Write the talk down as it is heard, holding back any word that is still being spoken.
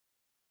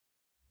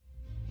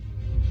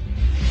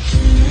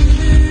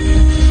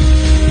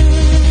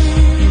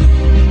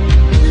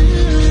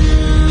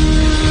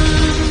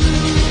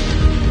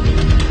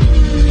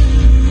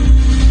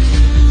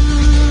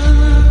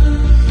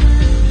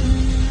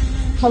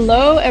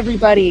Hello,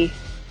 everybody.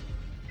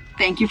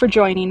 Thank you for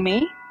joining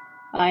me.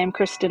 I am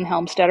Kristen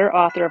Helmstetter,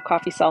 author of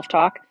Coffee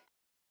Self-Talk.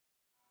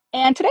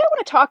 And today I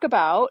want to talk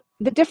about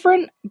the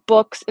different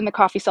books in the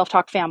Coffee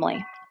Self-Talk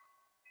family.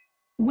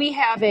 We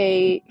have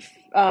a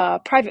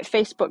private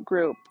Facebook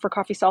group for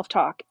Coffee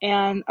Self-Talk,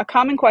 and a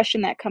common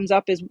question that comes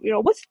up is,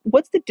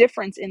 what's the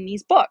difference in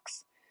these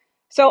books?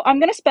 So I'm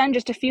going to spend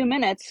just a few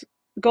minutes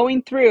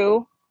going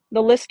through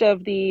the list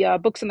of the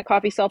books in the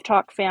Coffee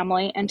Self-Talk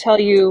family and tell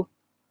you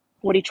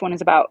what each one is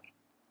about.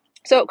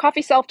 So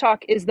Coffee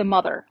Self-Talk is the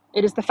mother.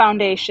 It is the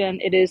foundation.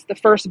 It is the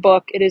first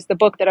book. It is the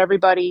book that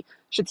everybody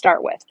should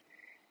start with.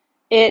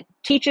 It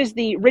teaches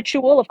the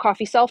ritual of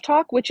Coffee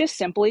Self-Talk, which is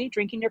simply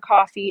drinking your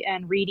coffee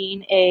and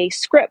reading a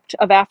script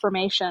of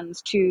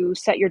affirmations to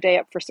set your day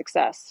up for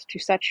success, to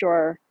set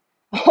your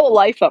whole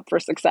life up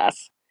for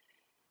success.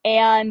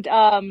 And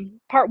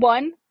part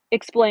one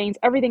explains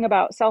everything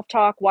about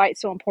self-talk, why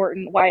it's so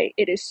important, why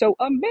it is so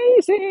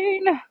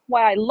amazing,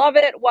 why I love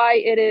it, why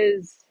it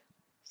is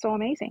so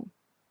amazing.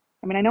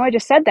 I mean, I know I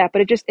just said that,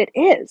 but it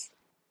is.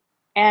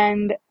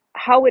 And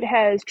how it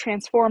has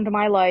transformed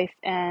my life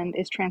and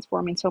is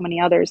transforming so many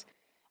others.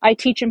 I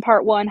teach in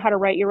part one how to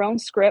write your own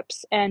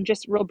scripts. And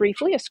just real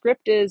briefly, a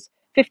script is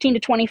 15 to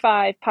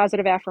 25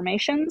 positive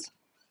affirmations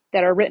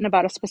that are written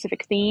about a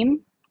specific theme.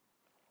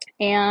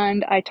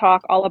 And I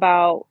talk all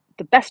about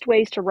the best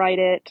ways to write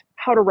it,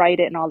 how to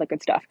write it, and all that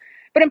good stuff.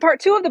 But in part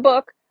two of the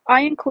book,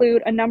 I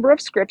include a number of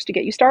scripts to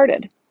get you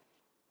started.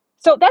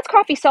 So that's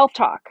Coffee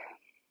Self-Talk.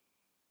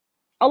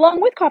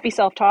 Along with Coffee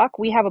Self-Talk,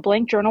 we have a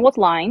blank journal with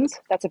lines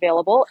that's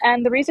available.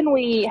 And the reason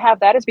we have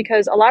that is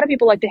because a lot of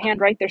people like to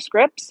handwrite their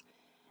scripts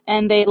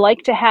and they like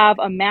to have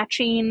a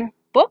matching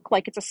book,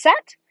 like it's a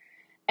set.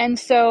 And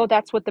so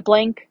that's what the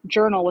blank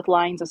journal with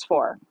lines is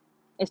for,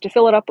 is to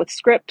fill it up with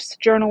scripts,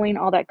 journaling,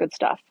 all that good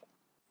stuff.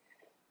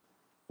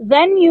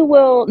 Then you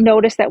will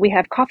notice that we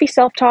have Coffee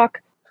Self-Talk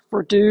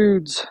for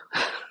Dudes.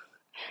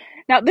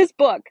 Now, this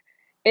book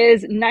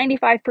is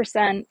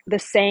 95% the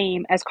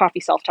same as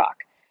Coffee Self-Talk.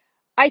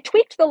 I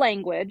tweaked the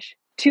language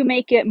to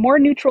make it more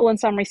neutral in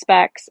some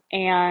respects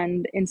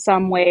and in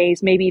some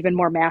ways maybe even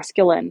more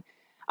masculine.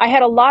 I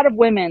had a lot of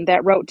women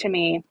that wrote to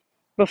me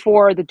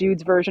before the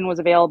dudes version was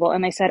available,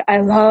 and they said,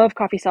 I love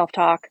Coffee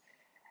Self-Talk.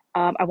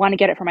 I want to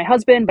get it for my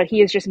husband, but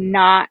he is just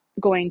not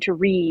going to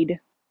read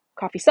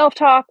Coffee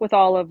Self-Talk with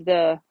all of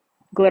the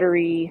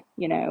glittery,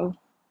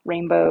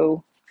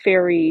 rainbow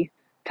fairy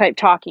type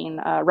talking,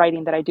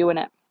 writing that I do in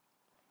it.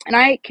 And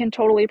I can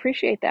totally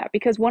appreciate that,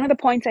 because one of the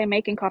points I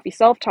make in Coffee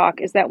Self-Talk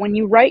is that when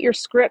you write your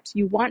scripts,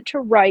 you want to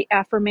write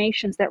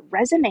affirmations that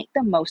resonate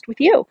the most with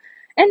you.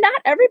 And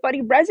not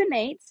everybody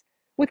resonates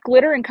with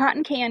glitter and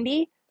cotton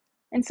candy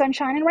and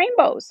sunshine and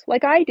rainbows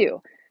like I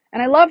do.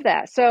 And I love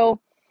that. So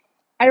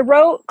I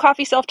wrote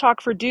Coffee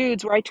Self-Talk for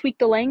Dudes, where I tweak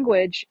the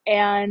language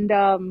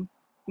and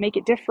make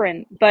it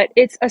different, but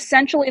it's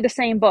essentially the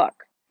same book.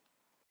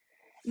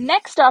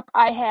 Next up,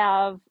 I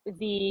have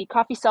the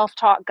Coffee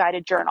Self-Talk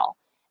Guided Journal.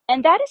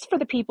 And that is for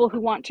the people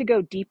who want to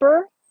go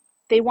deeper.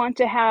 They want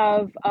to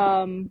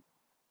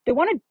they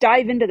want to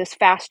dive into this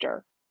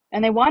faster.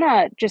 And they want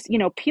to just,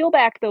 peel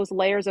back those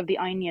layers of the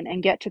onion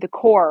and get to the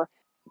core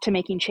to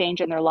making change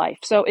in their life.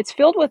 So it's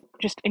filled with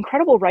just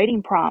incredible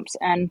writing prompts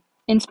and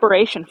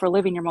inspiration for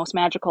living your most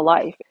magical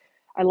life.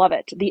 I love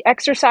it. The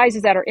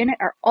exercises that are in it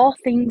are all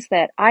things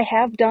that I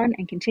have done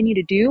and continue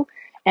to do.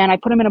 And I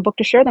put them in a book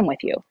to share them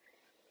with you.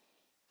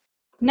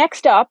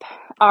 Next up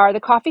are the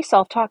Coffee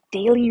Self-Talk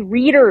Daily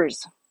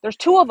Readers. There's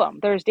two of them.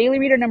 There's Daily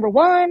Reader number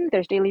 1,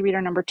 there's Daily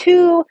Reader number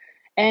 2,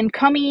 and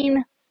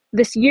coming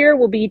this year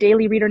will be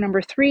Daily Reader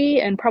number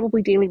 3 and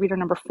probably Daily Reader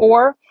number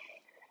 4.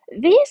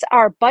 These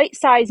are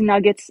bite-sized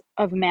nuggets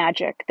of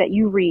magic that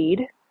you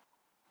read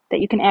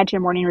that you can add to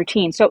your morning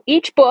routine. So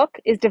each book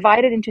is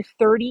divided into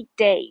 30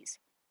 days.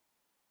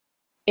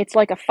 It's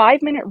like a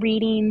 5-minute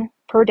reading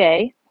per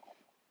day,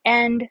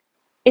 and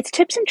it's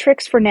tips and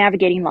tricks for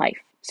navigating life.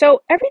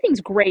 So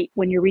everything's great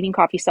when you're reading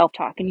Coffee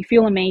Self-Talk and you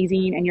feel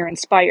amazing and you're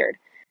inspired.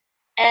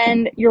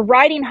 And you're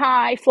riding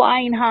high,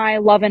 flying high,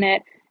 loving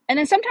it. And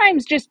then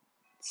sometimes just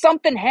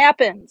something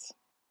happens,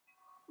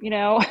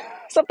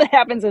 something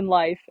happens in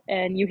life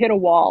and you hit a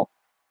wall.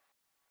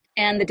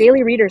 And the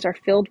daily readers are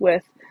filled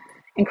with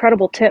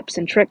incredible tips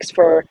and tricks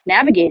for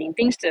navigating,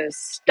 things to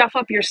stuff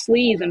up your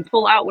sleeves and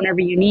pull out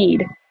whenever you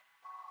need,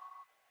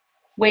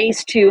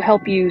 ways to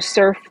help you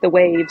surf the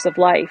waves of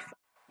life.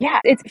 Yeah,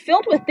 it's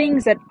filled with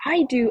things that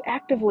I do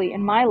actively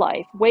in my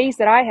life, ways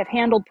that I have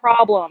handled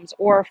problems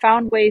or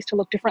found ways to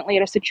look differently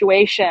at a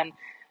situation.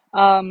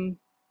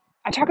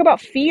 I talk about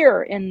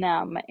fear in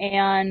them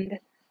and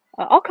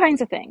all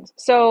kinds of things.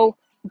 So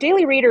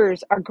daily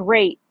readers are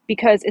great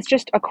because it's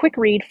just a quick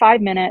read,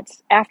 5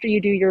 minutes after you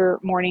do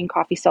your morning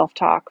Coffee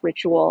Self-Talk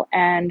ritual,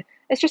 and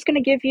it's just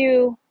going to give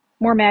you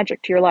more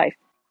magic to your life.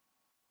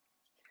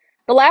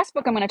 The last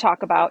book I'm going to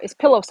talk about is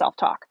Pillow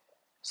Self-Talk.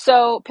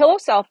 So Pillow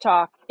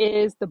Self-Talk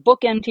is the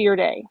bookend to your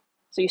day.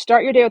 So you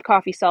start your day with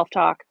Coffee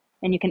Self-Talk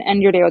and you can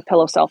end your day with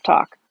Pillow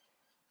Self-Talk.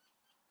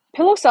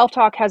 Pillow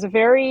Self-Talk has a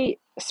very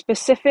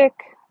specific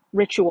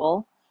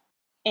ritual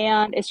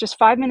And it's just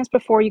 5 minutes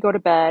before you go to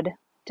bed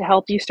to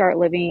help you start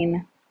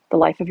living the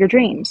life of your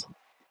dreams.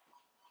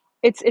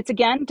 It's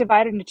again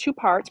divided into two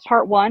parts.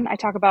 Part one, I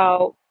talk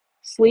about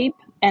sleep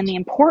and the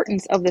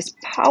importance of this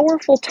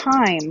powerful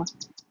time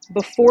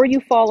before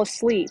you fall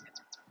asleep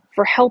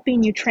for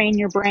helping you train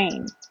your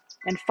brain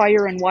and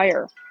fire and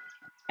wire,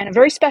 and a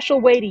very special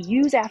way to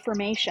use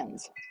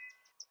affirmations.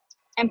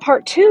 And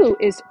part two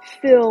is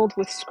filled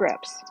with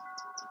scripts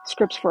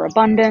for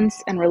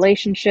abundance and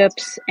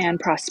relationships and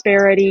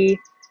prosperity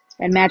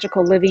and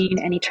magical living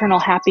and eternal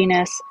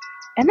happiness.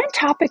 And then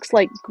topics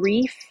like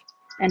grief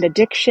and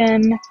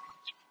addiction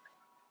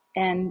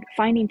and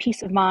finding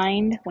peace of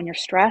mind when you're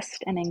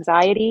stressed and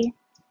anxiety.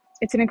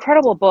 It's an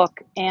incredible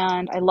book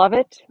and I love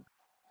it.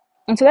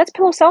 And so that's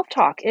Pillow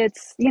Self-Talk.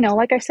 It's,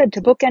 like I said,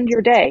 to bookend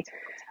your day.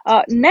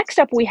 Next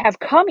up we have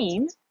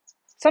coming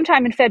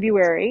sometime in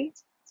February,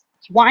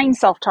 Wine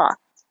Self-Talk.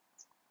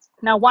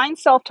 Now, Wine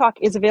Self-Talk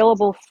is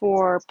available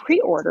for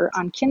pre-order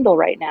on Kindle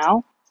right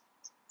now.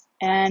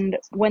 And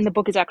when the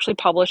book is actually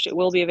published, it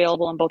will be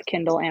available in both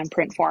Kindle and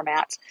print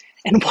formats.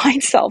 And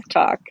Wine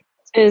Self-Talk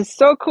is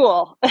so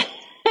cool.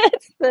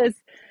 It's this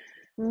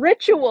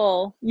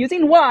ritual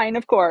using wine,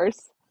 of course,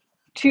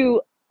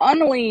 to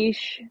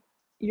unleash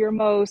your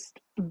most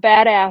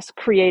badass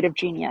creative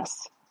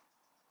genius.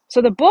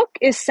 So the book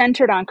is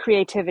centered on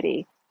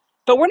creativity,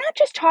 but we're not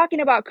just talking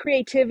about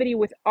creativity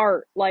with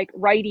art, like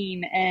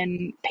writing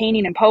and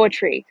painting and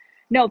poetry.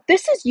 No,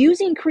 this is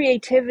using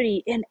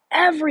creativity in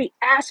every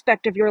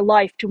aspect of your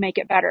life to make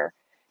it better.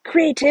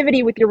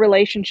 Creativity with your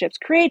relationships,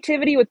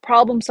 creativity with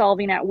problem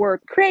solving at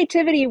work,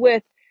 creativity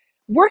with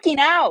working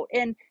out,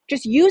 and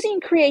just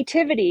using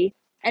creativity.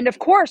 And of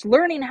course,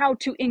 learning how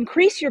to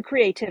increase your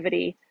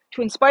creativity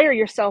to inspire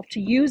yourself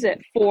to use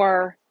it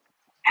for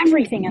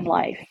everything in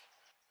life,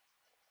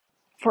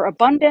 for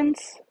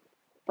abundance,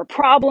 for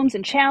problems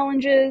and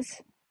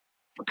challenges,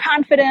 for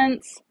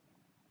confidence,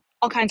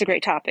 all kinds of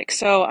great topics.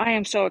 So I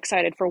am so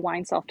excited for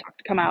Wine Self-Talk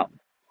to come out.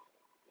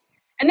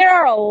 And there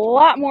are a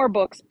lot more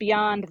books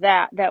beyond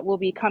that will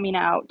be coming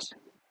out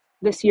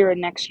this year and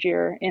next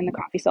year in the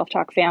Coffee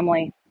Self-Talk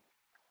family.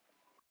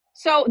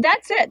 So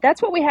that's it.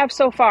 That's what we have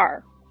so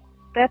far.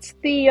 That's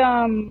the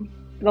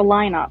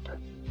lineup.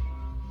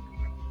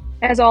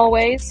 As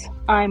always,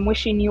 I'm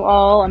wishing you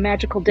all a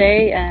magical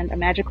day and a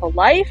magical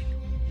life.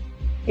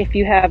 If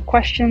you have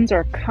questions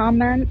or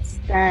comments,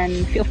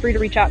 then feel free to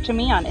reach out to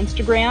me on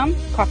Instagram,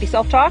 Coffee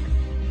Self-Talk,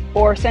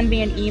 or send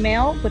me an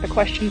email with a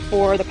question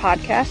for the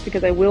podcast,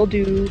 because I will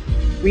do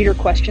reader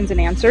questions and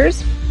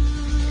answers.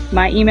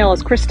 My email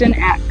is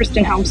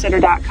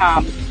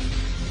Kristen@KristenHelmstetter.com.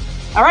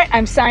 All right,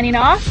 I'm signing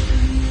off.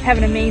 Have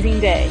an amazing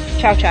day.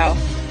 Ciao,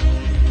 ciao.